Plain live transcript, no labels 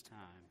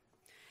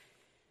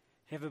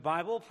If you have a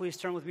Bible, please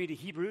turn with me to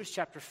Hebrews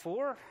chapter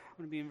 4. I'm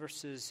going to be in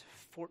verses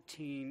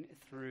 14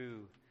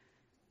 through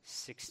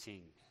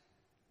 16.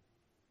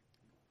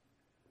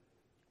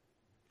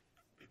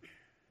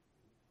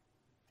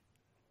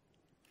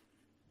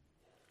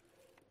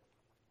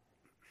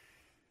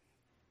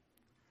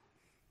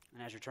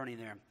 And as you're turning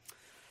there,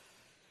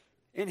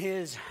 in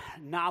his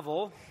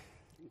novel,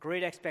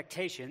 Great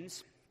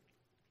Expectations,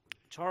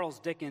 Charles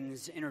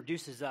Dickens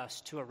introduces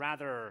us to a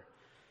rather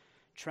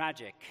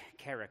tragic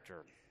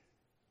character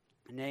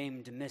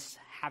named Miss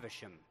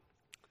Havisham,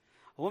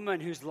 a woman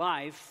whose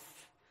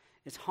life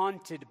is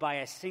haunted by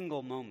a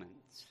single moment,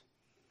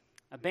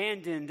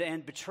 abandoned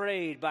and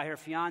betrayed by her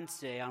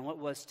fiancé on what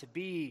was to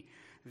be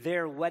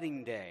their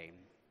wedding day.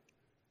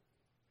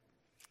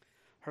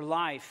 Her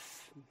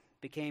life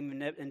became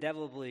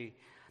inevitably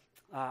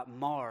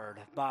marred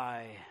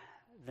by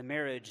the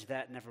marriage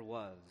that never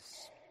was.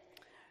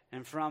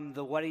 And from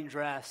the wedding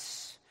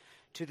dress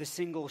to the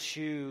single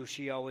shoe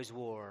she always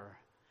wore,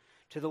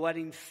 to the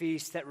wedding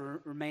feast that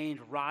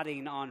remained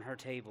rotting on her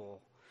table,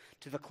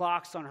 to the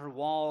clocks on her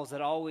walls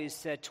that always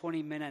said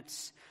 20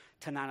 minutes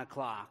to 9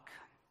 o'clock.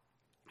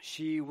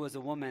 She was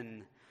a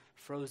woman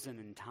frozen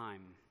in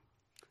time,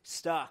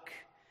 stuck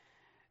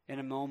in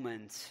a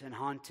moment and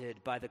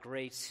haunted by the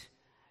great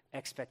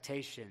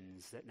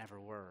expectations that never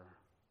were.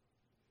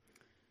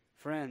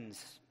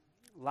 Friends,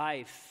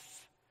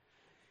 life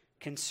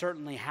can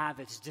certainly have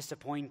its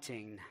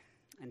disappointing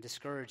and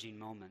discouraging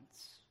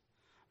moments.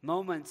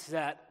 Moments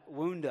that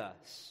wound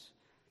us,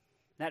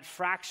 that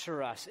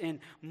fracture us in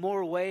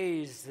more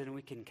ways than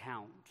we can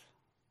count.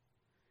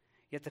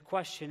 Yet the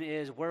question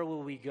is, where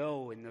will we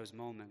go in those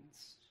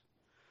moments?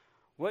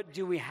 What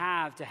do we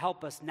have to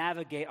help us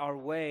navigate our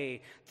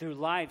way through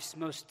life's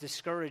most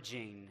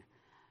discouraging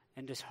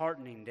and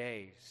disheartening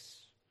days?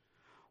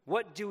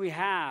 What do we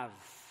have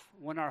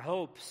when our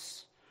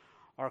hopes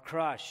are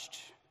crushed,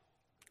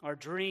 our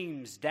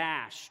dreams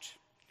dashed,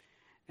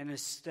 and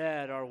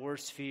instead our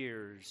worst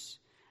fears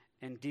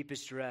and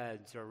deepest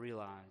dreads are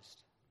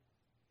realized?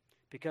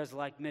 Because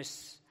like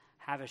Miss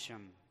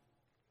Havisham,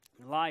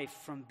 life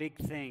from big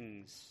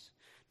things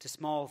to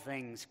small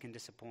things can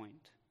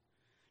disappoint,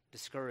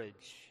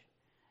 discourage,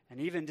 and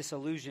even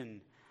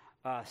disillusion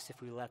us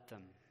if we let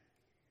them.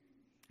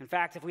 In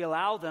fact, if we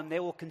allow them,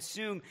 they will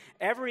consume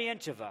every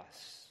inch of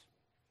us,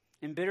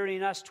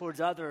 embittering us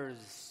towards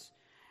others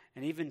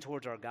and even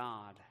towards our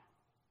God.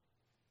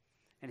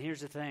 And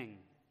here's the thing.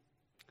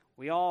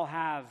 We all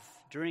have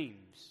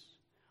dreams.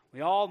 We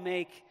all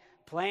make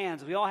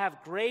plans. We all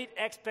have great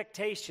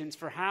expectations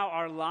for how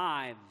our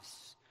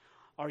lives,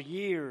 our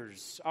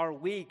years, our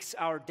weeks,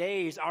 our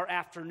days, our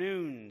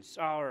afternoons,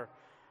 our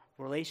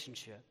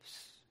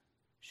relationships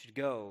should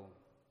go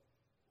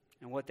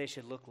and what they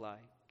should look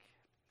like.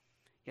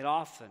 Yet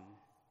often,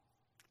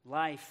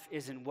 life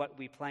isn't what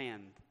we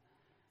planned,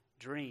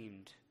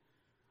 dreamed,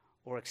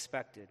 or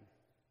expected.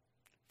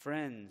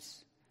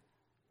 Friends,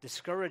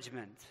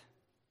 discouragement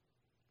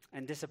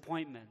and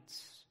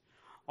disappointments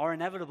are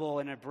inevitable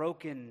in a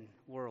broken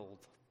world.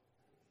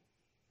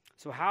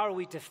 So how are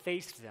we to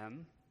face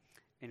them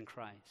in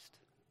Christ?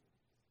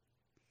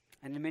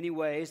 And in many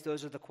ways,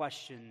 those are the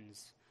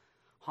questions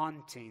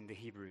haunting the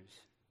Hebrews.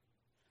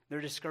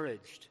 They're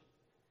discouraged.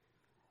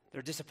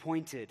 They're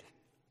disappointed.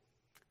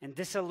 And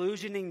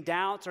disillusioning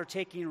doubts are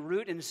taking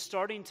root and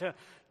starting to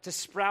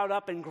sprout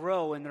up and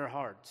grow in their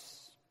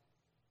hearts.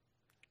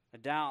 A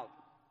doubt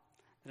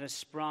that has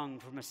sprung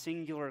from a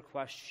singular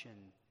question: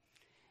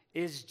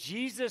 is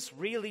Jesus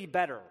really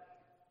better?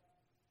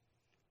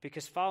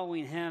 Because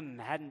following him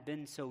hadn't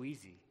been so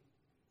easy.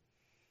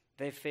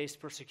 They faced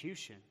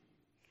persecution,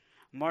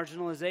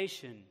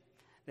 marginalization.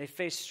 They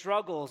faced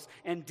struggles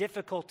and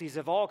difficulties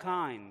of all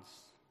kinds.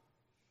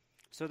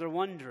 So they're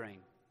wondering,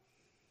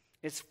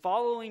 is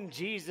following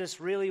Jesus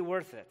really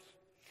worth it?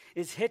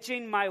 Is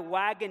hitching my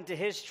wagon to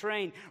his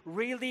train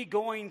really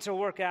going to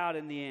work out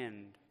in the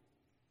end?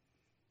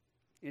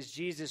 Is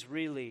Jesus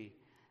really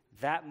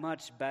that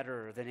much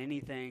better than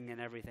anything and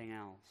everything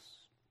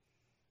else?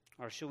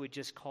 Or should we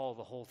just call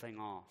the whole thing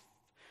off?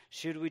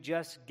 Should we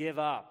just give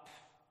up?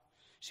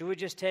 Should we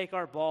just take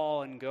our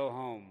ball and go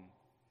home?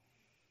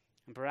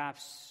 And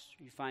perhaps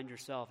you find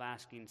yourself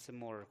asking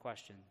similar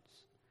questions,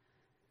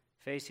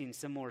 facing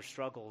similar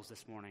struggles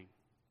this morning,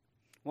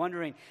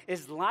 wondering,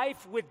 is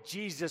life with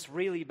Jesus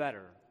really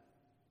better?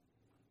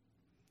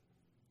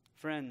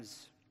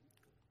 Friends,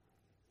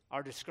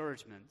 our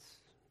discouragements,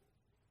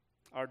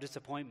 our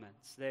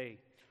disappointments, they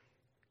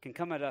can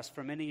come at us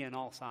from any and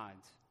all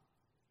sides.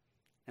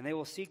 And they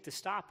will seek to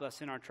stop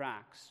us in our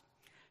tracks,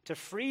 to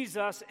freeze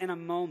us in a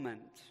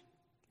moment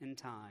in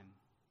time,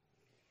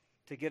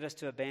 to get us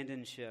to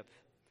abandon ship,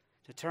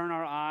 to turn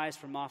our eyes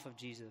from off of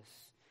Jesus,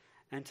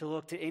 and to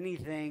look to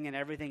anything and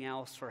everything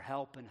else for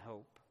help and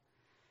hope.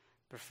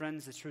 But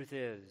friends, the truth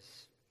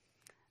is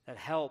that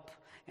help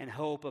and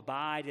hope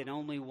abide in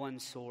only one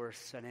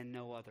source and in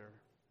no other.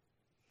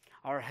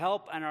 Our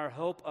help and our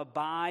hope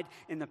abide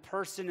in the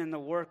person and the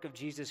work of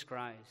Jesus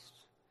Christ.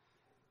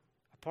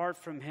 Apart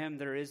from him,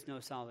 there is no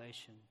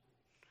salvation.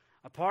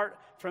 Apart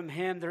from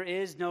him, there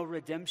is no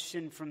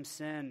redemption from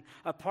sin.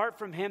 Apart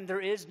from him, there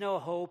is no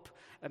hope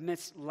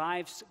amidst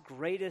life's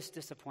greatest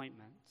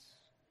disappointments.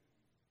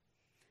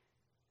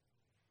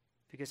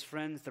 Because,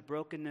 friends, the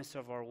brokenness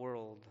of our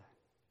world,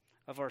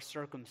 of our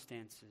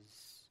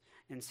circumstances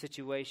and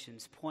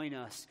situations point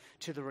us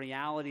to the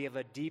reality of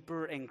a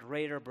deeper and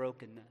greater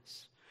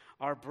brokenness,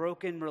 our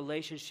broken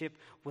relationship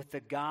with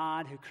the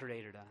God who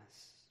created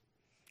us.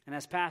 And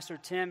as Pastor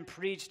Tim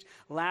preached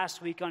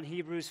last week on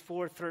Hebrews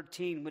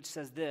 4:13, which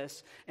says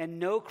this, "And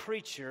no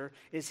creature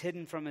is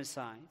hidden from his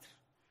sight,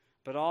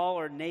 but all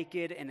are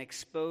naked and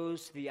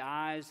exposed to the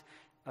eyes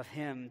of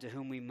him to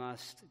whom we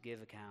must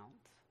give account."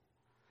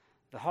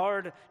 The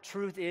hard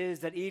truth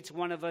is that each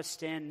one of us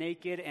stand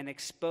naked and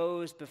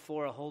exposed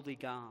before a holy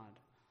God,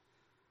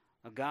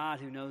 a God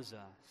who knows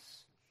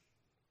us,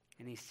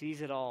 and he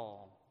sees it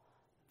all,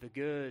 the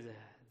good,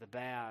 the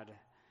bad,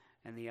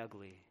 and the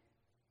ugly.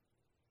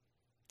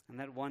 And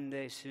that one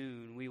day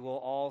soon we will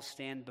all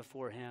stand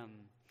before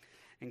him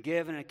and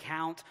give an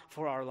account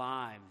for our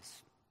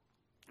lives.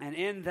 And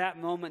in that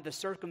moment, the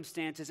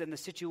circumstances and the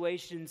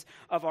situations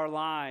of our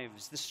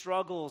lives, the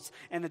struggles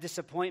and the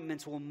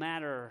disappointments will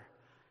matter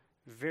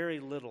very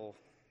little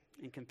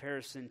in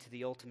comparison to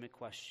the ultimate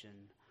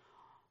question: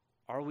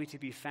 are we to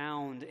be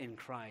found in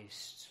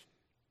Christ,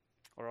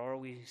 or are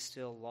we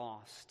still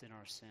lost in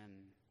our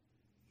sin?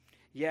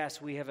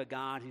 Yes, we have a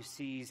God who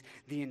sees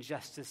the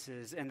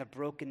injustices and the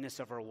brokenness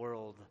of our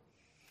world.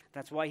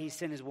 That's why he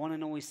sent his one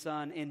and only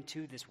Son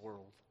into this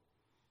world.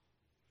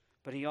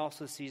 But he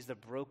also sees the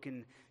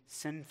broken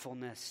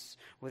sinfulness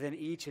within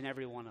each and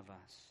every one of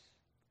us.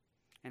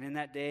 And in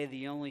that day,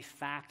 the only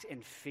fact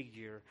and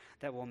figure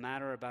that will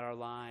matter about our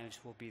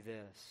lives will be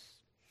this: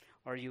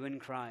 are you in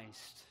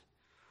Christ,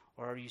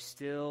 or are you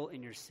still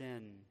in your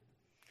sin?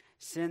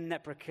 Sin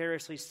that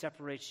precariously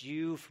separates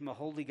you from a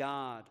holy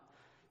God,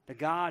 the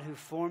God who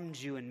formed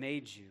you and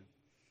made you.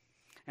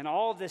 And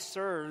all of this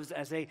serves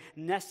as a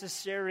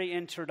necessary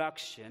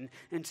introduction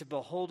into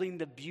beholding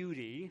the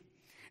beauty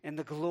and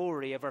the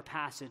glory of our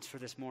passage for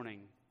this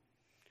morning.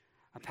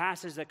 A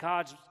passage that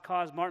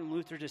caused Martin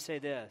Luther to say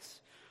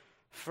this: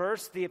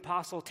 first, the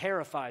apostle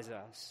terrifies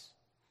us,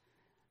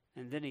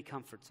 and then he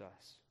comforts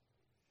us.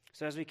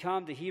 So as we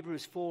come to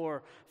Hebrews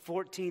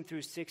 4:14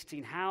 through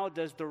 16, how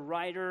does the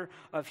writer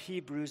of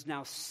Hebrews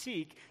now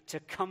seek to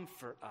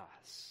comfort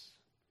us?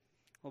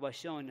 Well, by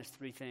showing us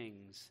three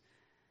things: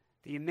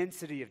 the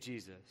immensity of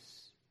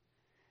Jesus,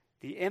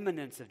 the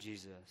imminence of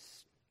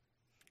Jesus,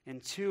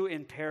 and two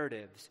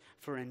imperatives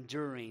for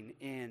enduring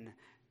in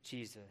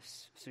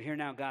Jesus. So hear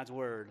now God's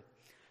word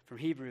from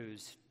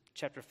Hebrews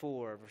chapter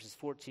 4, verses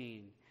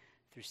 14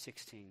 through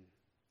 16.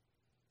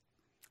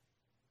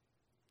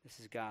 This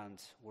is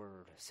God's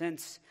word.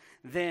 "Since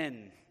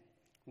then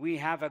we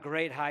have a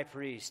great high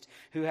priest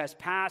who has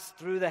passed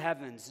through the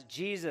heavens,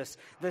 Jesus,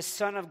 the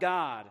Son of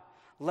God.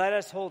 Let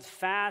us hold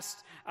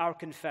fast our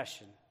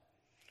confession.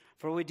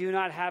 For we do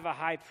not have a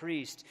high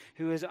priest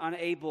who is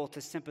unable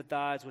to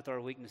sympathize with our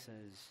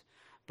weaknesses,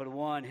 but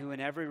one who in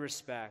every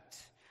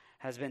respect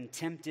has been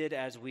tempted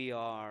as we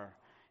are,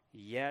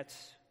 yet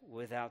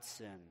without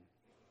sin.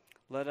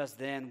 Let us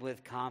then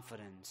with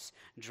confidence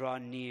draw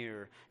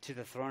near to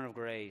the throne of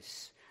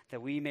grace,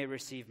 that we may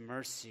receive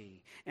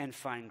mercy and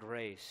find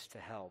grace to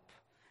help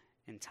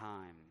in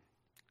time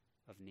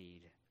of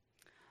need."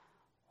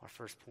 Our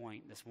first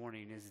point this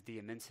morning is the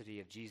immensity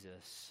of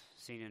Jesus,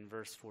 seen in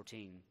verse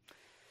 14.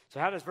 So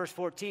how does verse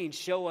 14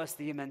 show us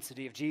the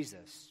immensity of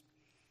Jesus?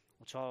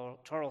 Well,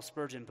 Charles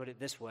Spurgeon put it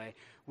this way: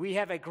 we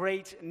have a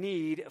great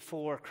need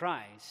for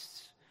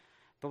Christ,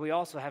 but we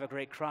also have a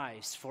great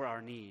Christ for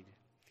our need.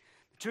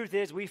 The truth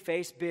is, we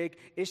face big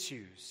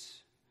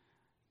issues,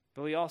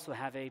 but we also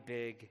have a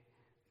big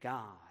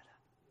God.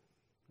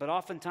 But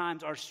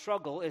oftentimes our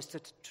struggle is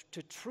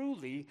to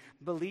truly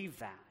believe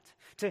that,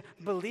 to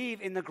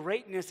believe in the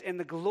greatness and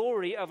the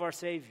glory of our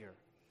Savior,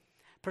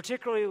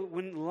 particularly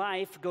when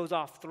life goes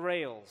off the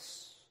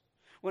rails,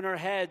 when our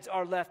heads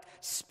are left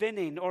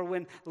spinning, or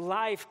when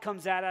life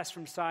comes at us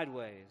from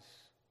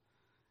sideways.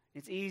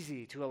 It's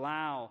easy to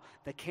allow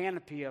the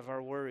canopy of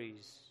our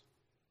worries,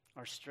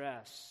 our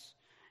stress,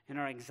 and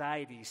our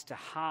anxieties to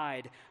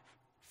hide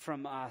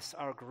from us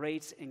our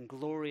great and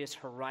glorious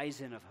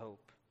horizon of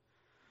hope.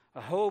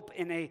 A hope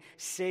in a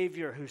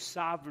Savior who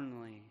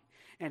sovereignly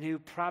and who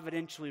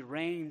providentially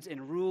reigns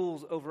and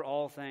rules over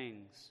all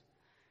things.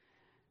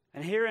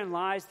 And herein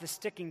lies the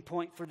sticking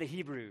point for the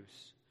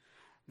Hebrews.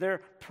 Their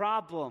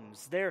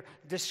problems, their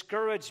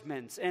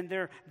discouragements, and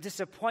their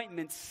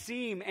disappointments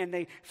seem and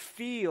they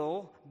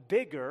feel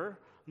bigger,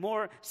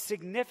 more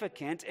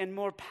significant, and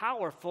more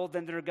powerful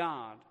than their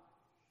God.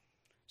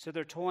 So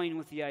they're toying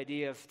with the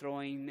idea of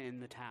throwing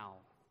in the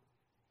towel,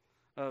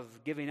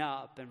 of giving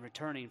up and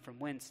returning from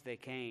whence they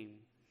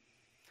came.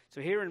 So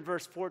here in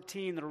verse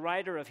 14, the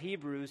writer of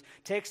Hebrews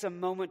takes a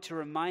moment to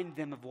remind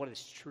them of what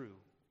is true,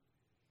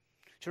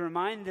 to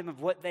remind them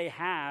of what they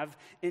have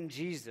in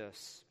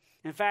Jesus.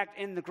 In fact,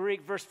 in the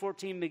Greek, verse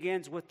 14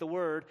 begins with the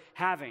word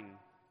having,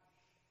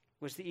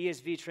 which the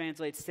ESV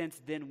translates, "since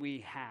then we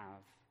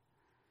have."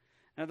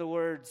 In other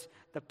words,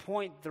 the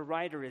point the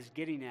writer is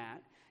getting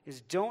at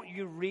is, don't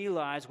you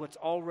realize what's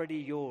already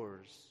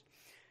yours?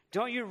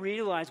 Don't you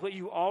realize what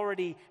you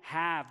already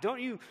have?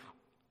 Don't you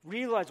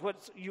realize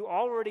what you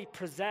already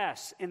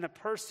possess in the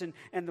person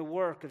and the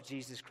work of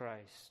Jesus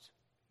Christ?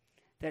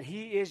 That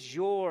he is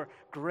your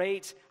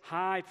great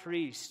high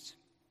priest,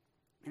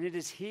 and it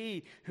is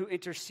he who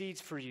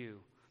intercedes for you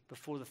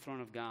before the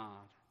throne of God.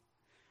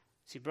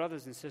 See,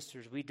 brothers and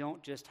sisters, we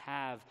don't just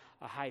have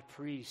a high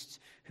priest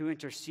who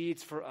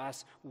intercedes for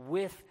us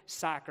with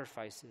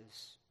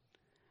sacrifices.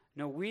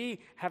 No, we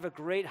have a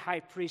great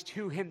high priest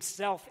who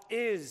himself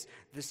is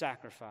the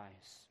sacrifice.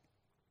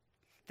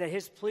 That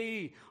his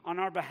plea on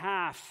our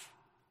behalf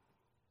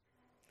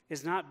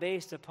is not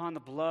based upon the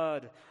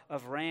blood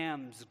of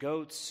rams,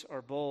 goats,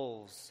 or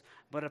bulls,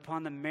 but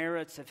upon the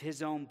merits of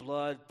his own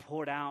blood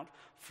poured out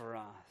for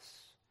us.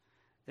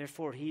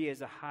 Therefore, he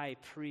is a high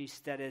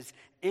priest that is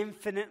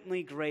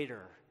infinitely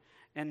greater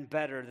and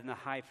better than the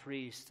high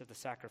priest of the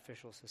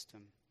sacrificial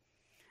system.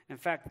 In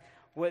fact,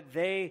 what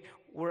they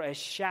were a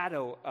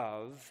shadow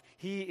of,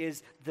 he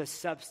is the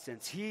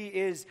substance. He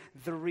is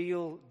the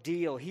real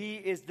deal. He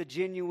is the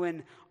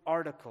genuine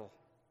article.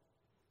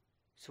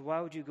 So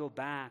why would you go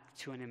back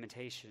to an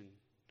imitation,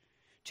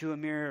 to a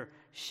mere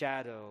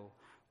shadow,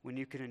 when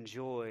you can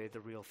enjoy the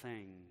real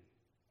thing?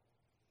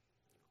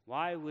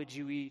 Why would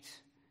you eat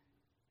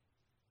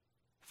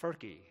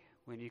turkey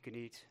when you can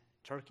eat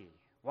turkey?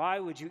 Why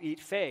would you eat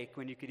fake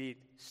when you could eat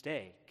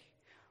steak?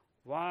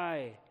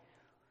 Why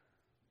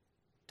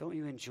don't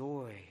you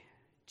enjoy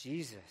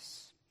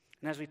Jesus?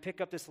 And as we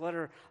pick up this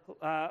letter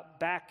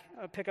back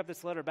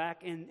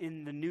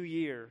in the new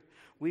year,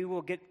 we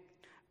will get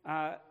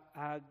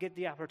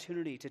the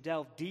opportunity to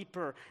delve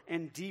deeper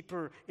and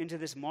deeper into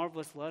this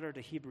marvelous letter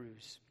to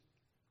Hebrews.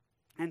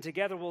 And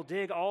together we'll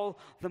dig all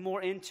the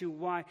more into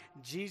why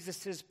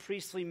Jesus'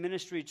 priestly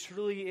ministry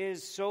truly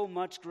is so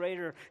much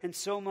greater and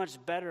so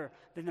much better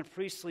than the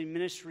priestly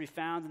ministry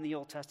found in the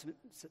Old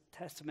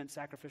Testament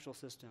sacrificial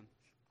system.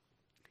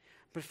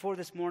 Before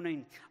this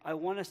morning, I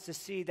want us to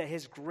see that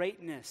his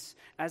greatness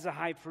as a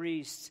high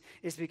priest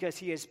is because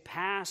he has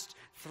passed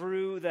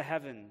through the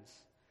heavens.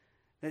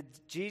 That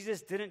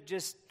Jesus didn't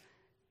just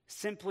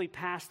simply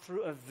pass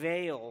through a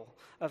veil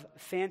of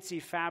fancy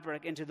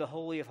fabric into the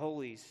Holy of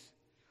Holies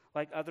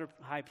like other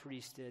high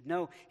priests did.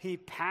 No, he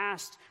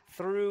passed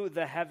through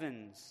the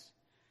heavens.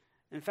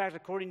 In fact,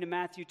 according to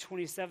Matthew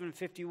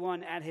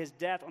 27:51, at his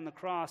death on the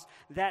cross,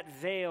 that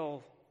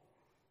veil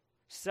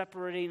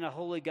separating a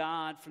holy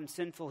God from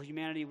sinful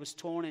humanity was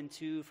torn in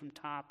two from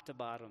top to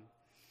bottom,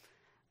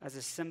 as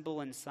a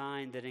symbol and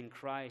sign that in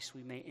Christ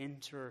we may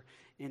enter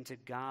into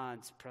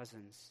God's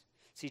presence.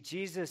 See,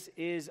 Jesus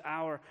is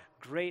our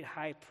great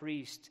high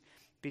priest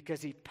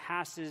because he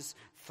passes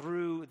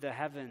through the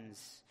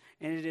heavens.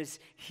 And it is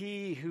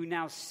he who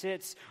now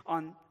sits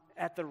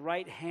at the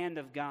right hand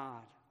of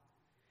God,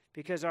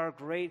 because our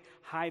great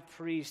high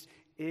priest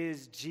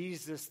is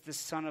Jesus, the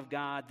Son of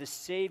God, the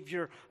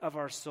Savior of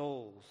our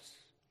souls.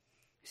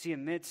 See,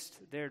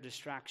 amidst their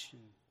distraction,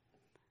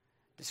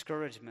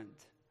 discouragement,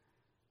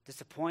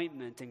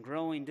 disappointment, and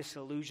growing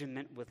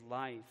disillusionment with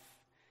life,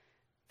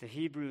 the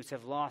Hebrews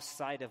have lost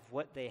sight of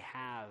what they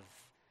have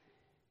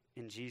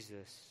in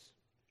Jesus.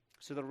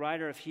 So the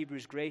writer of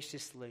Hebrews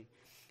graciously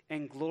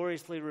and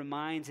gloriously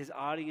reminds his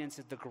audience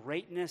of the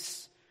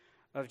greatness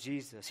of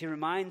Jesus. He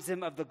reminds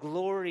them of the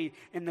glory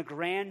and the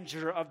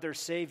grandeur of their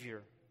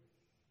Savior.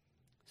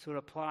 So to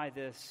apply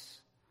this,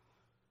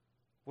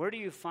 where do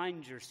you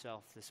find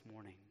yourself this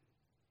morning?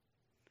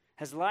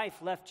 Has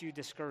life left you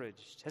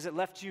discouraged? Has it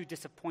left you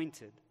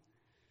disappointed?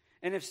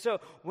 And if so,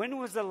 when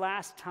was the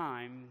last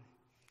time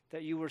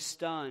that you were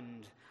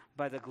stunned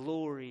by the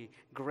glory,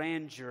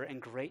 grandeur,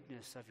 and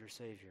greatness of your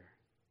Savior?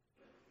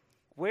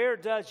 Where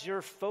does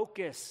your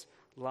focus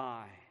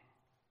lie?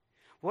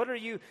 What are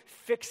you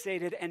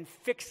fixated and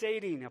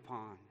fixating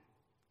upon?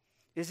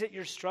 Is it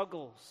your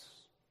struggles?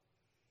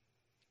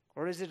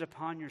 Or is it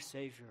upon your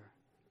Savior?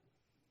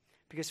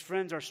 Because,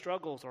 friends, our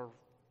struggles are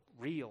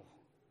real.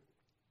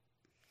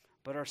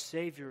 But our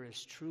Savior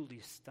is truly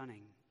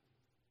stunning.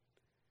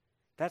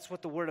 That's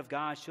what the Word of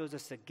God shows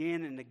us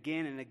again and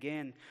again and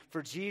again.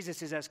 For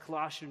Jesus is, as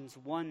Colossians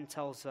 1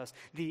 tells us,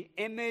 the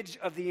image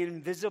of the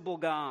invisible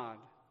God.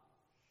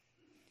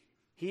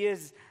 He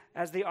is,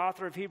 as the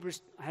author of Hebrews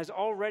has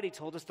already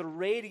told us, the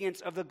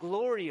radiance of the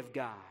glory of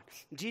God.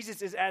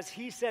 Jesus is, as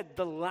he said,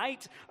 the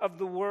light of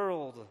the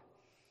world,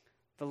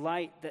 the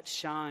light that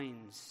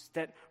shines,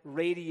 that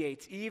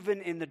radiates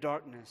even in the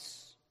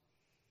darkness.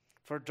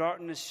 For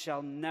darkness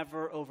shall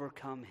never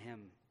overcome him.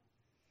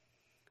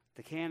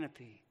 The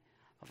canopy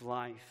of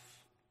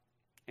life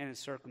and its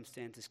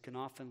circumstances can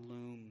often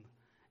loom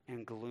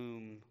and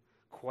gloom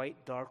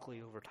quite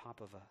darkly over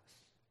top of us.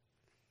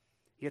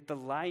 Yet the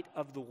light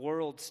of the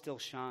world still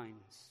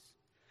shines.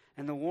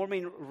 And the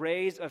warming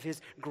rays of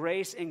his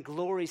grace and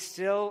glory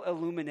still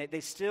illuminate. They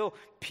still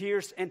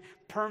pierce and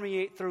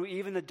permeate through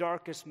even the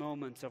darkest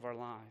moments of our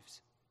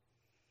lives.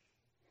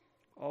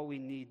 All we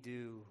need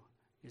do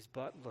is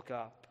but look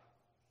up.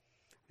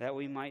 that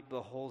we might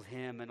behold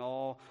him in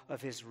all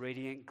of his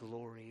radiant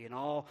glory, in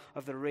all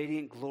of the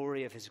radiant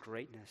glory of his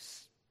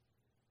greatness,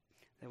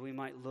 that we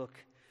might look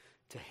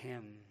to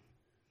him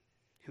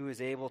who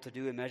is able to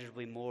do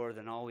immeasurably more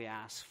than all we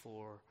ask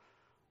for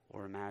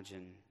or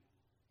imagine.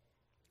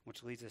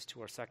 Which leads us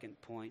to our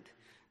second point,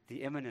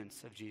 the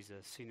immanence of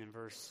Jesus, seen in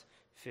verse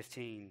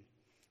 15.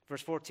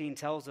 Verse 14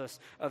 tells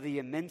us of the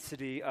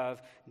immensity of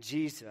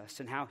Jesus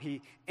and how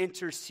he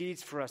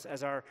intercedes for us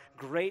as our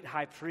great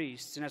high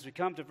priest. And as we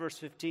come to verse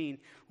 15,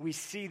 we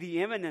see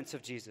the immanence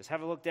of Jesus.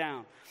 Have a look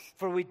down.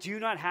 For we do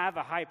not have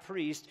a high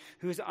priest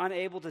who is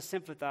unable to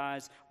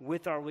sympathize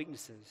with our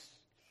weaknesses,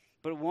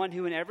 but one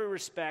who in every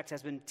respect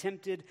has been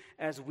tempted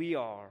as we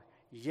are,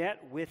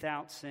 yet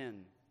without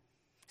sin.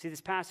 See,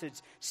 this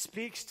passage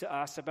speaks to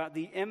us about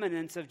the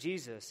immanence of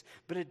Jesus,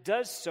 but it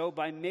does so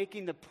by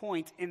making the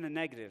point in the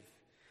negative,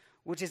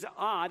 which is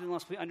odd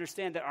unless we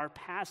understand that our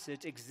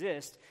passage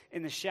exists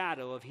in the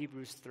shadow of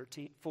Hebrews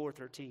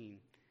 4:13.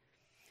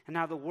 And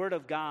now the Word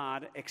of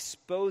God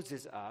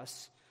exposes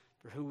us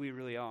for who we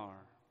really are.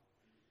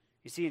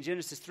 You see, in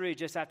Genesis 3,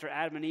 just after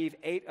Adam and Eve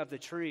ate of the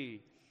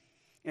tree,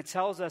 it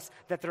tells us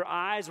that their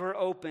eyes were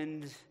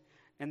opened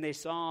and they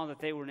saw that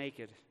they were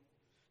naked.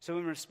 So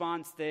in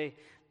response, they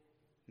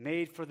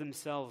made for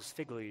themselves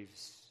fig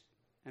leaves,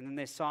 and then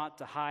they sought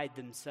to hide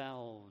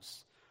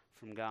themselves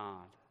from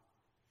God.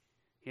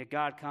 Yet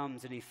God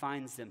comes and he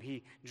finds them.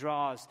 He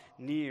draws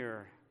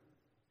near.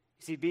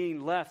 You see,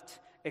 being left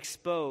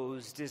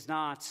exposed is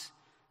not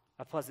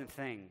a pleasant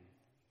thing.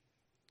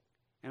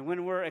 And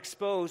when we're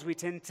exposed, we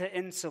tend to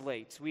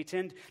insulate. We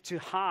tend to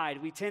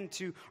hide. We tend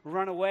to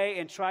run away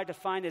and try to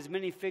find as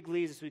many fig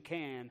leaves as we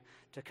can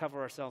to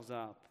cover ourselves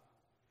up.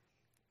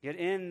 Yet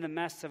in the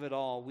mess of it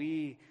all,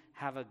 we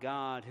have a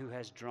God who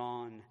has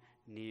drawn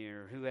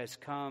near, who has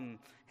come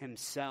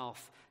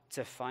himself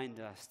to find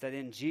us. That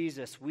in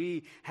Jesus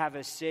we have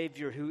a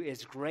Savior who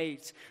is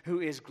great,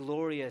 who is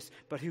glorious,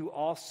 but who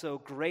also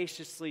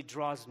graciously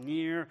draws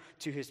near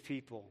to his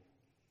people.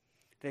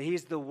 That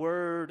he's the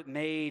Word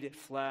made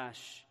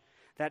flesh,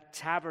 that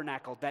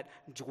tabernacled, that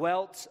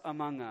dwelt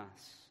among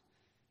us.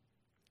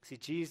 See,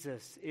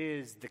 Jesus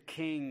is the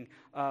King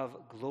of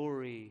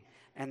glory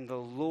and the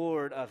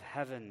Lord of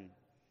heaven,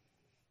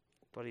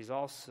 but he's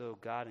also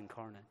God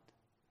incarnate,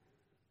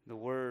 the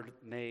Word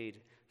made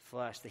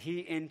flesh, that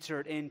he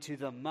entered into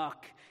the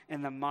muck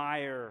and the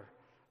mire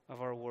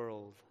of our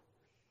world,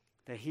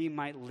 that he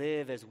might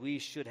live as we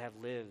should have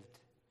lived,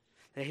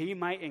 that he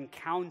might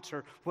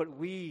encounter what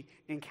we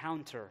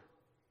encounter,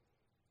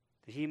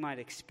 that he might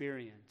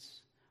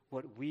experience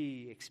what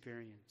we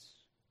experience.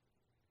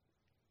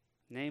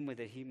 Namely,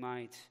 that he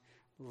might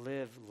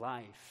live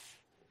life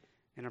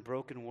in a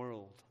broken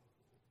world,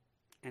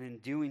 and in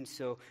doing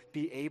so,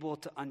 be able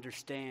to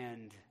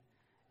understand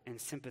and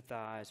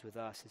sympathize with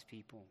us as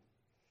people.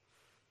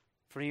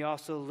 For he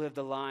also lived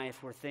a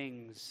life where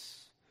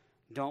things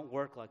don't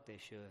work like they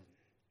should.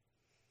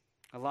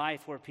 A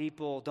life where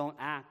people don't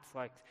act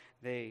like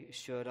they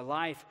should. A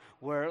life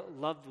where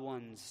loved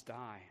ones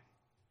die.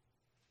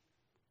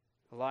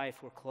 A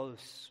life where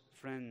close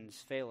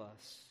friends fail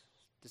us,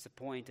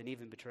 disappoint, and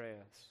even betray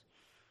us.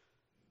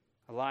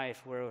 A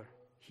life where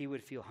he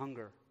would feel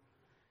hunger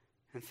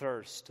and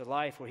thirst. A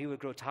life where he would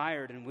grow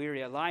tired and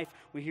weary. A life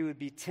where he would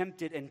be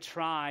tempted and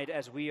tried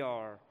as we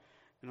are.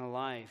 And a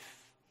life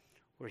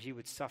where he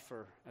would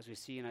suffer, as we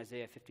see in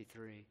Isaiah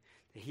 53.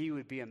 That he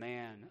would be a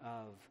man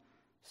of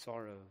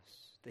sorrows.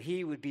 That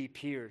he would be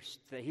pierced.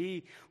 That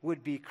he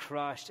would be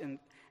crushed. And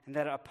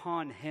that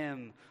upon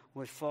him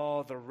would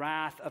fall the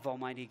wrath of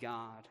Almighty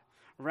God.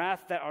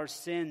 Wrath that our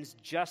sins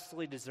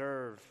justly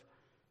deserve.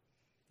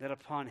 That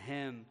upon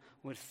him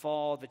would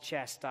fall the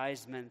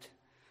chastisement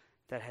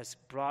that has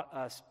brought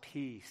us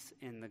peace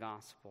in the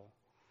gospel.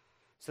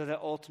 So that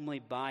ultimately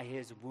by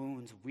his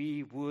wounds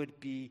we would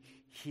be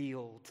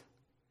healed.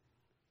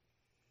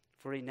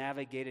 For he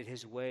navigated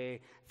his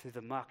way through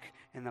the muck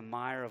and the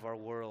mire of our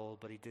world,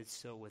 but he did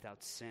so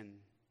without sin,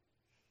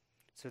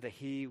 so that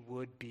he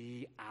would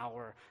be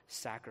our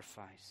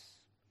sacrifice.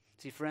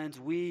 See, friends,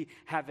 we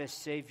have a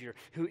Savior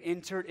who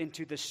entered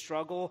into the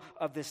struggle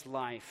of this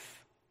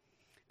life,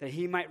 that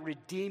he might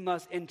redeem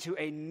us into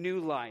a new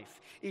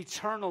life,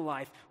 eternal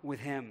life with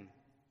him.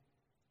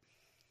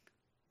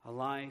 A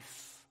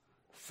life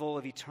full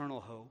of eternal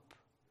hope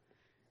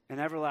and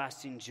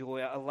everlasting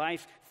joy, a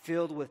life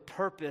filled with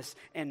purpose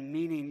and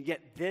meaning, yet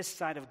this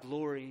side of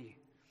glory,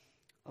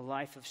 a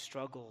life of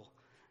struggle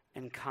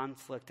and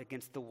conflict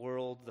against the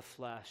world, the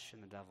flesh,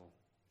 and the devil.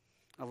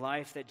 A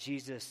life that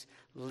Jesus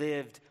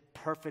lived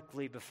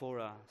perfectly before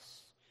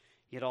us,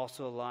 yet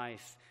also a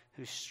life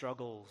whose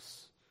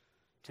struggles,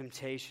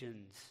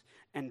 temptations,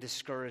 and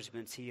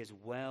discouragements he is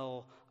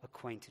well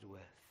acquainted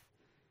with,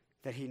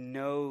 that he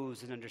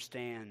knows and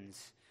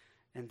understands,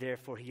 and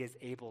therefore he is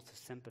able to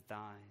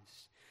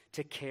sympathize,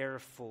 to care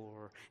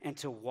for, and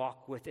to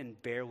walk with and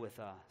bear with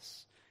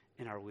us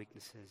in our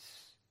weaknesses.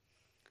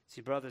 See,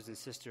 brothers and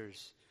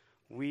sisters,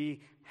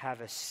 we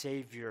have a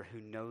Savior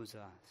who knows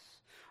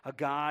us, a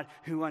God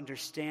who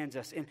understands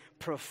us in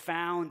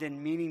profound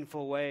and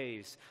meaningful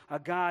ways, a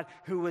God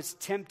who was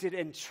tempted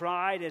and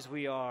tried as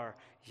we are,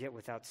 yet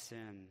without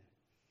sin,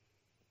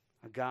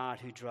 a God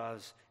who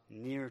draws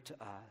near to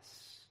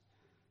us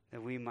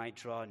that we might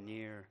draw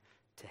near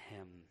to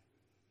him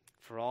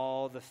for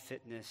all the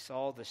fitness,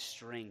 all the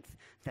strength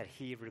that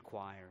he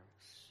requires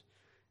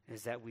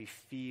is that we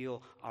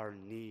feel our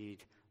need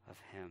of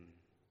him.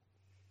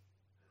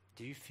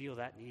 Do you feel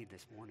that need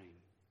this morning?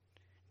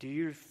 Do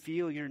you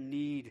feel your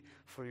need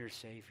for your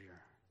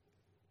Savior?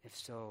 If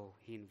so,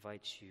 he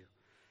invites you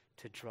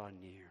to draw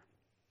near.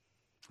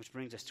 Which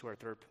brings us to our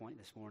third point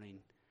this morning.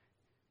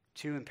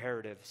 2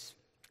 imperatives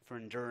for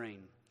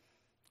enduring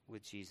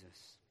with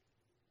Jesus.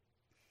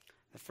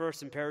 The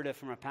first imperative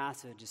from our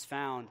passage is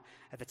found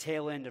at the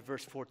tail end of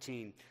verse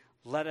 14.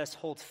 Let us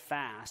hold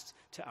fast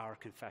to our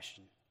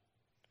confession.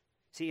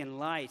 See, in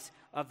light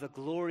of the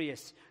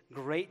glorious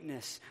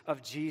greatness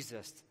of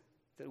Jesus,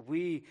 that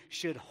we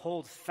should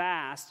hold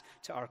fast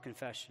to our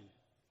confession.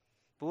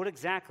 But what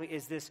exactly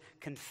is this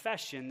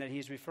confession that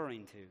he's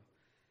referring to?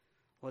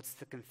 Well, it's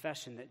the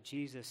confession that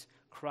Jesus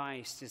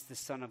Christ is the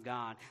Son of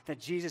God, that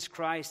Jesus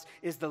Christ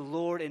is the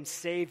Lord and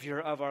Savior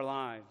of our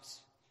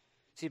lives.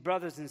 See,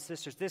 brothers and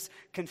sisters, this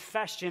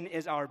confession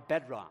is our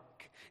bedrock.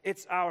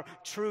 It's our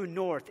true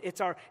north. It's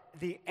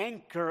the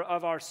anchor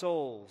of our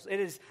souls. It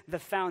is the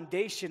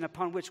foundation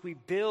upon which we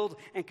build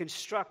and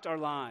construct our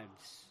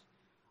lives,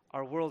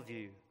 our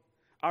worldview,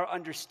 our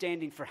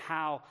understanding for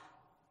how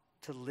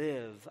to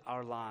live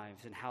our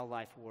lives and how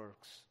life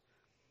works.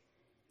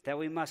 That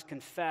we must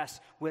confess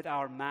with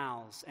our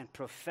mouths and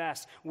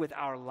profess with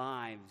our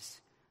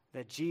lives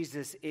that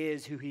Jesus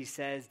is who he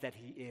says that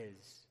he is,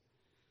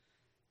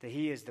 that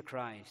he is the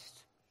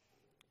Christ,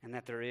 and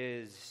that there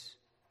is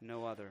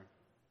no other.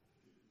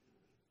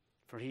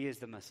 For he is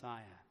the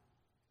Messiah.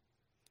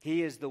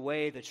 He is the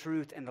way, the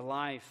truth, and the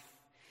life.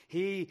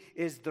 He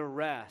is the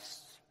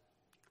rest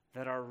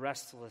that our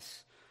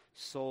restless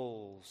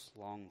souls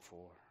long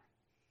for.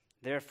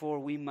 Therefore,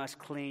 we must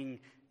cling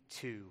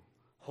to,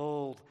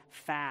 hold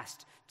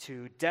fast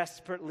to,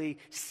 desperately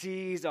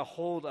seize a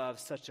hold of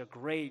such a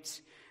great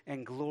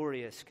and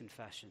glorious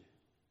confession.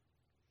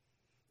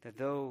 That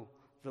though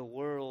the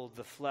world,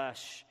 the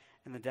flesh,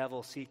 and the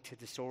devil seek to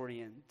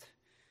disorient,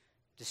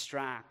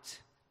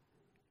 distract,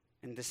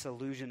 and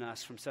disillusion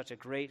us from such a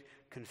great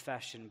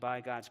confession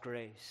by God's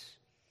grace,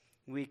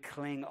 we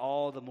cling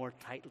all the more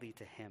tightly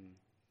to him.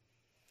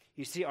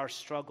 You see, our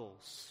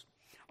struggles,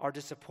 our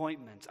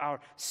disappointments, our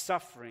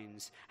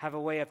sufferings have a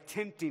way of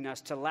tempting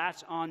us to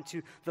latch on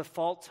to the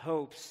false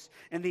hopes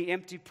and the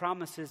empty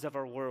promises of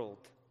our world.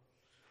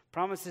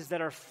 Promises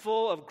that are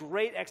full of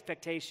great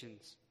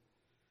expectations,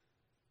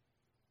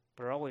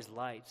 but are always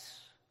light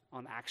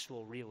on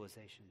actual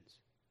realizations.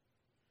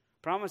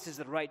 Promises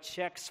that write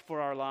checks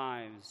for our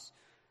lives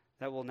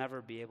that we'll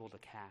never be able to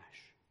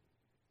cash.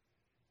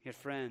 Yet,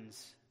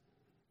 friends,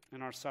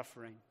 in our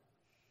suffering,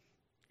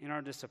 in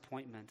our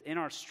disappointment, in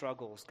our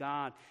struggles,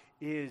 God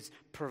is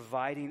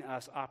providing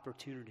us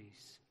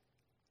opportunities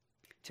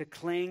to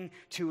cling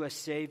to a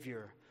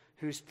Savior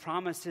whose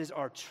promises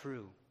are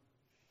true,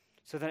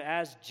 so that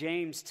as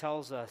James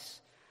tells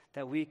us,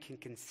 that we can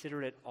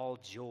consider it all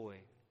joy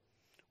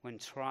when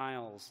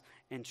trials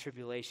and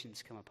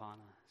tribulations come upon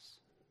us.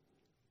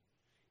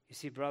 You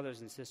see,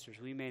 brothers and sisters,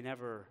 may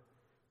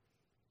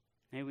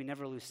we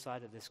never lose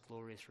sight of this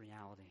glorious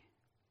reality,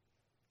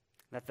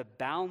 that the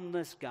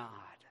boundless God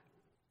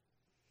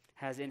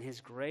has in his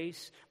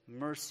grace,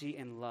 mercy,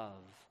 and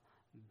love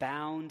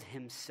bound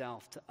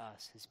himself to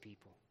us, his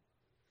people.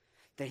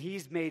 That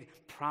he's made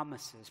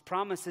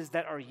promises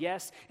that are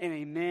yes and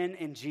amen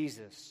in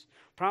Jesus.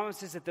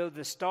 Promises that though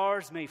the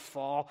stars may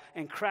fall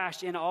and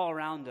crash in all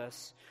around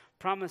us,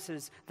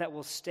 promises that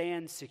will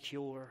stand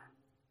secure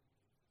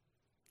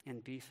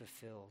and be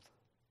fulfilled,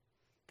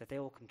 that they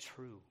will come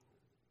true.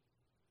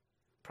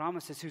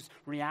 Promises whose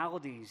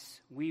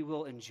realities we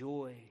will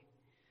enjoy,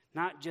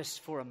 not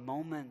just for a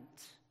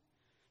moment,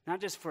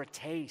 not just for a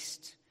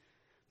taste,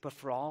 but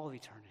for all of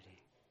eternity.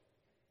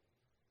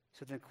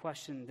 So the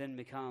question then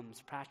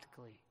becomes,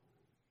 practically,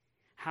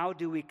 how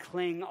do we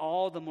cling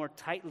all the more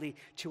tightly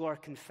to our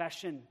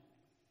confession?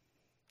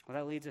 Well,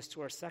 that leads us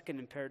to our second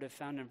imperative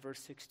found in verse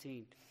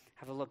 16.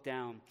 Have a look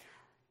down.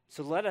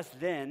 So let us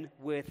then,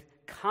 with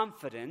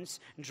confidence,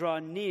 draw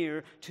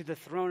near to the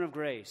throne of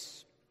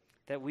grace,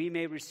 that we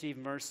may receive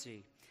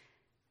mercy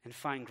and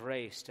find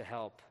grace to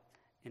help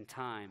in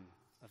time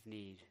of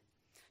need.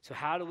 So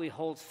how do we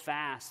hold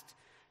fast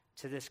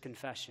to this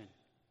confession?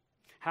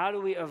 How do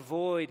we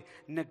avoid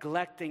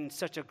neglecting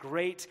such a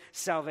great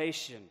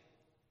salvation?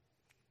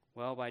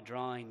 Well, by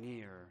drawing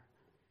near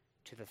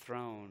to the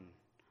throne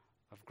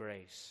of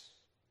grace.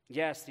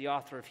 Yes, the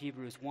author of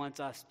Hebrews wants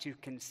us to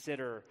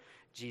consider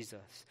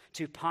Jesus,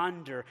 to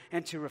ponder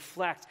and to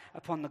reflect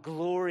upon the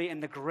glory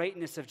and the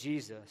greatness of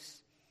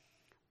Jesus.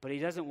 But he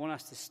doesn't want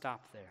us to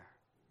stop there.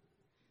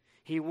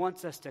 He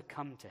wants us to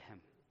come to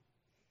him,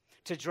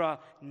 to draw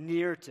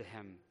near to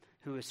him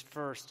who is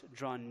first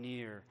drawn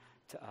near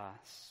to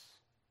us.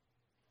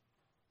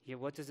 Yet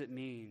what does it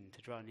mean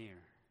to draw near?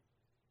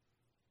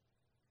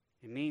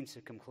 It means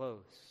to come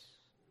close,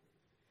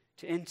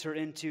 to enter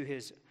into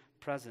his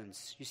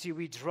presence. You see,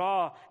 we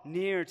draw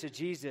near to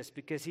Jesus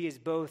because he is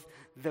both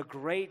the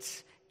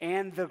great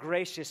and the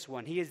gracious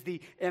one. He is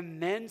the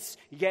immense,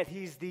 yet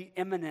he's the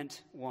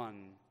immanent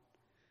one.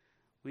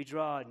 We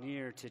draw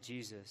near to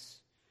Jesus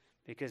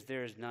because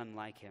there is none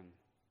like him.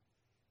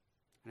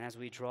 And as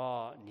we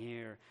draw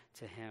near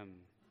to him,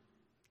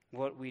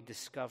 what we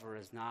discover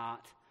is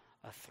not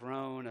a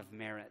throne of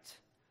merit,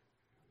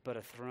 but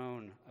a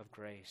throne of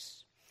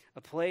grace.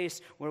 A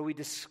place where we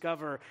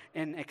discover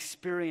and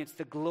experience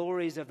the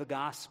glories of the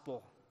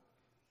gospel.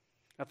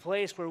 A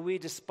place where we,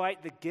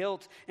 despite the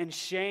guilt and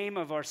shame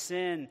of our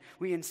sin,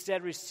 we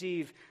instead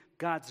receive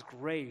God's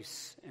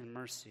grace and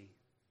mercy.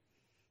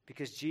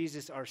 Because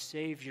Jesus, our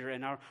Savior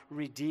and our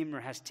Redeemer,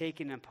 has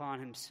taken upon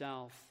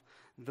himself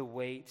the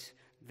weight,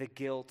 the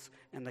guilt,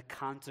 and the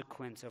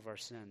consequence of our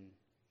sin,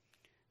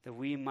 that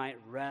we might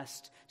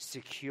rest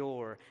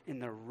secure in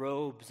the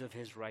robes of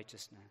his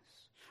righteousness.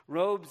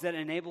 Robes that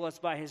enable us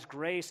by his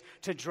grace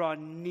to draw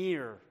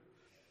near,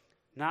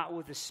 not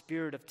with a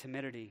spirit of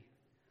timidity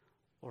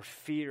or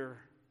fear,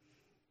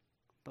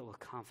 but with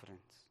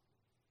confidence.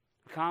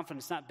 A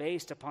confidence not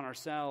based upon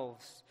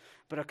ourselves,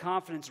 but a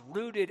confidence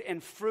rooted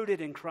and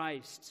fruited in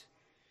Christ.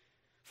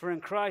 For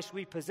in Christ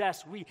we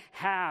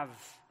have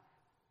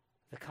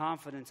the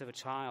confidence of a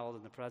child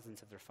in the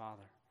presence of their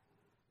father.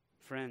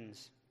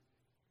 Friends,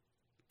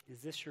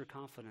 is this your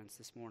confidence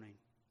this morning?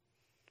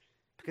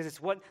 Because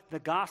it's what the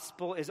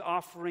gospel is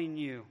offering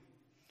you.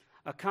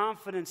 A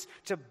confidence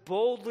to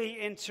boldly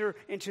enter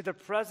into the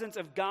presence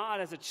of God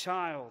as a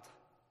child.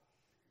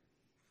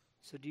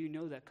 So do you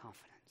know that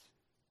confidence?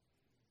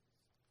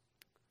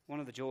 One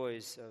of the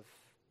joys of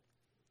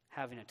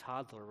having a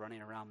toddler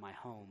running around my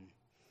home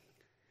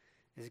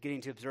is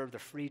getting to observe the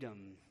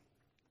freedom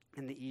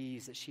and the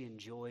ease that she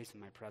enjoys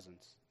in my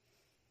presence.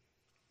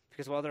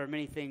 Because while there are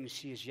many things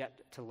she is yet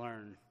to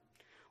learn,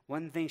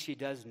 one thing she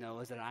does know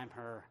is that I'm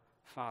her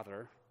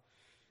father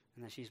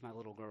and that she's my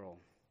little girl.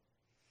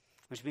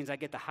 Which means I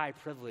get the high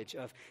privilege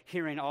of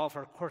hearing all of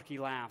her quirky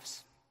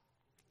laughs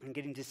and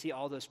getting to see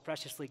all those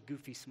preciously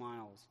goofy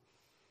smiles.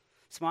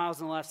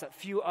 Smiles and laughs that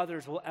few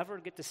others will ever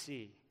get to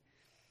see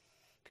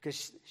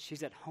because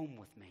she's at home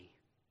with me.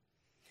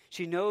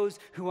 She knows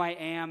who I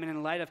am, and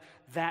in light of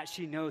that,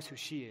 she knows who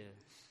she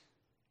is.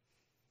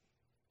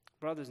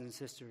 Brothers and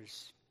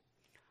sisters,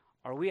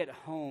 are we at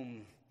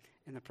home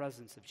in the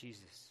presence of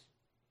Jesus?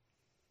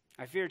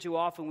 I fear too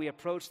often we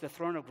approach the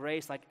throne of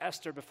grace like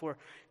Esther before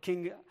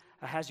King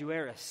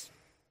Ahasuerus,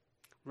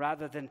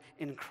 rather than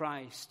in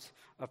Christ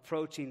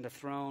approaching the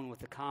throne with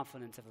the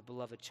confidence of a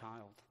beloved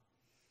child.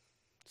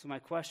 So my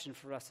question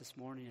for us this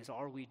morning is,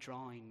 are we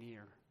drawing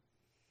near?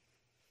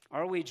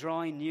 Are we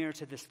drawing near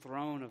to this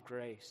throne of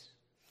grace?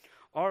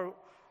 Or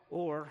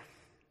are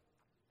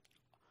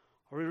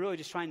we really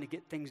just trying to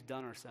get things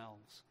done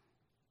ourselves?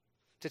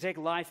 To take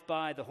life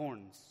by the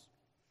horns?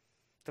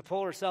 To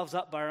pull ourselves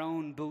up by our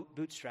own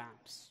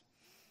bootstraps?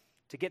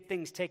 To get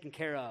things taken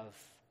care of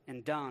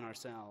and done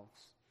ourselves?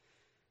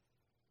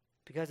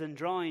 Because in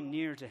drawing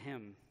near to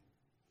him,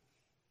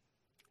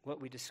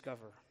 what we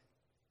discover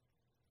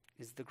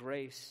is the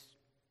grace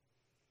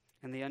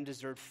and the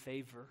undeserved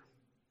favor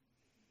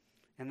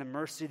and the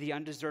mercy, the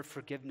undeserved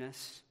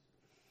forgiveness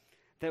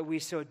that we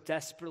so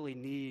desperately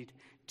need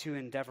to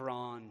endeavor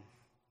on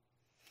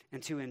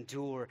and to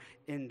endure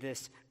in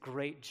this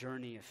great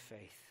journey of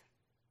faith.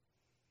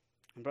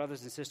 And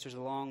brothers and sisters,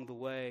 along the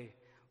way,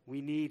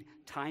 we need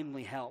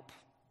timely help.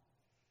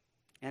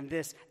 And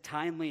this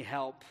timely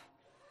help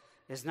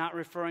is not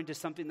referring to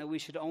something that we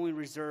should only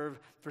reserve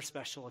for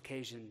special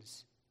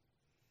occasions.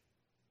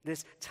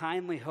 This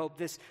timely hope,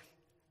 this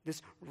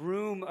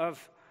room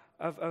of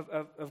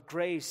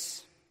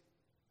grace,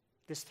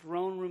 this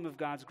throne room of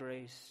God's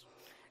grace,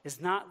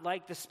 is not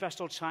like the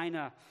special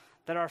china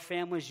that our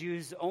families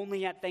use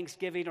only at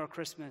Thanksgiving or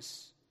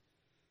Christmas.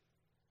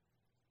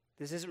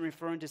 This isn't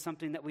referring to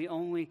something that we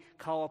only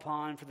call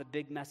upon for the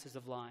big messes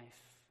of life.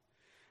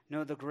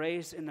 No, the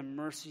grace and the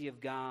mercy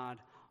of God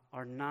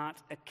are not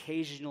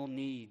occasional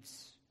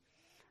needs,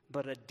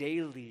 but a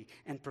daily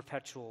and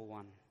perpetual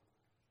one.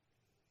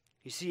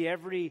 You see,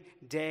 every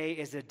day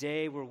is a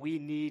day where we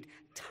need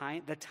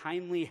the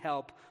timely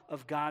help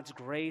of God's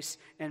grace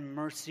and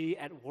mercy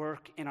at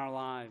work in our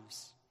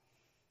lives.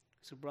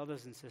 So,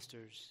 brothers and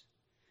sisters,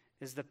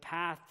 is the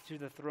path to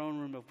the throne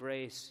room of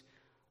grace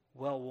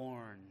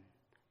well-worn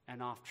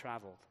and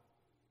oft-traveled?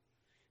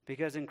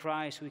 Because in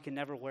Christ, we can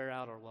never wear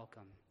out our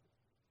welcome.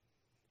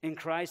 In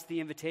Christ, the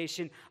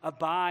invitation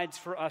abides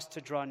for us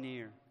to draw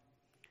near,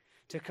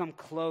 to come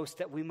close,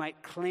 that we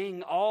might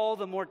cling all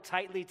the more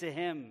tightly to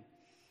him,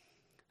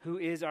 who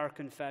is our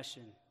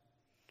confession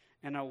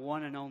and our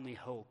one and only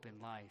hope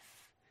in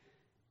life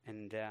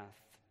and death.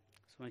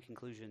 So in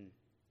conclusion,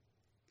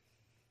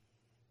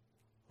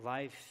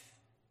 life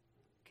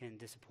can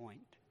disappoint.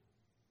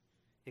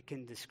 It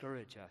can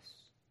discourage us.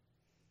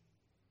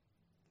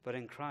 But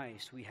in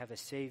Christ, we have a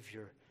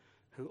Savior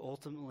who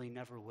ultimately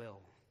never will.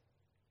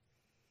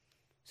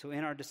 So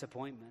in our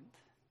disappointment,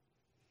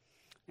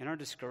 in our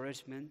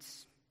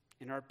discouragements,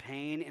 in our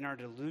pain, in our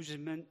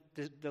delusionment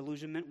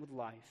with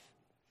life,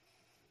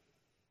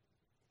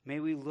 may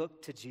we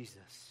look to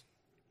Jesus,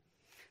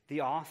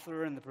 the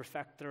author and the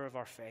perfecter of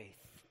our faith.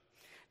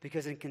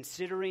 Because in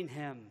considering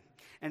him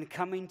and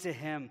coming to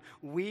him,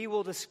 we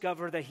will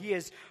discover that he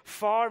is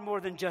far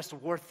more than just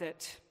worth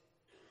it.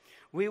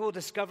 We will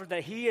discover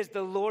that he is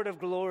the Lord of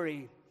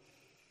glory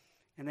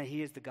and that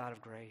he is the God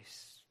of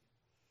grace.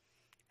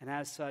 And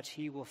as such,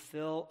 he will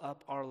fill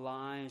up our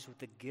lives with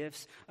the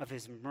gifts of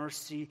his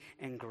mercy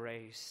and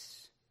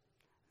grace,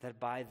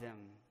 that by them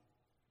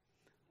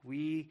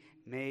we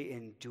may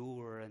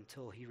endure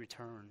until he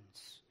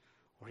returns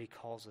or he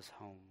calls us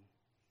home.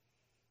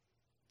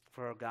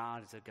 For our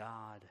God is a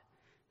God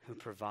who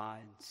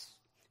provides,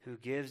 who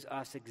gives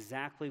us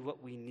exactly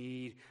what we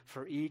need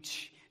for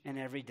each and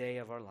every day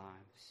of our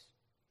lives,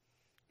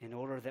 in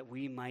order that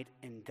we might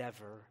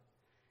endeavor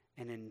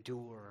and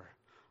endure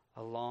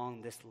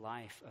along this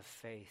life of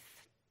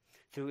faith,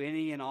 through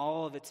any and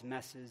all of its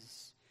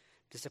messes,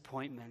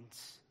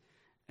 disappointments,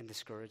 and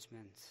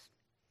discouragements.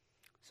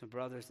 So,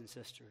 brothers and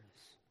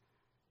sisters,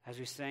 as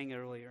we sang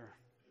earlier,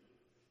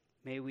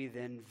 may we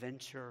then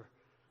venture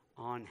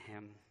on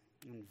him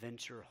and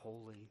venture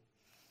wholly.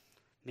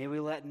 May we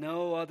let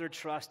no other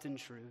trust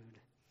intrude,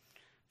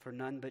 for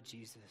none but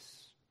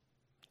Jesus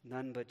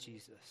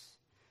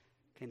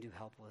can do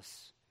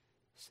helpless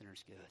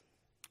sinners good.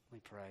 We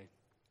pray.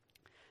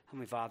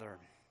 Heavenly Father,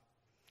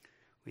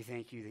 we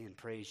thank you and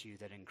praise you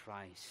that in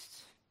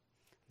Christ,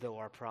 though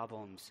our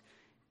problems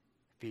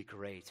be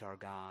great, our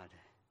God,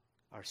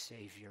 our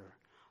Savior,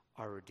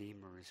 our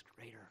Redeemer is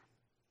greater.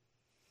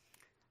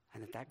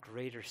 And that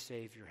greater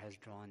Savior has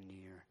drawn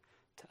near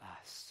to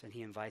us. And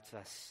he invites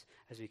us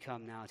as we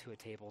come now to a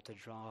table to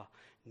draw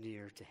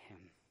near to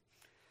him.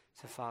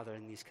 So Father,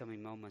 in these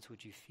coming moments,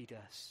 would you feed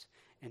us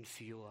and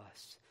fuel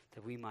us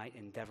that we might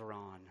endeavor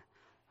on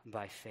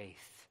by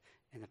faith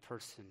in the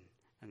person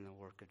and the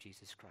work of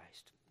Jesus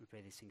Christ. We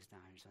pray these things now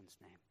in your Son's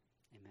name.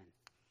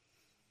 Amen.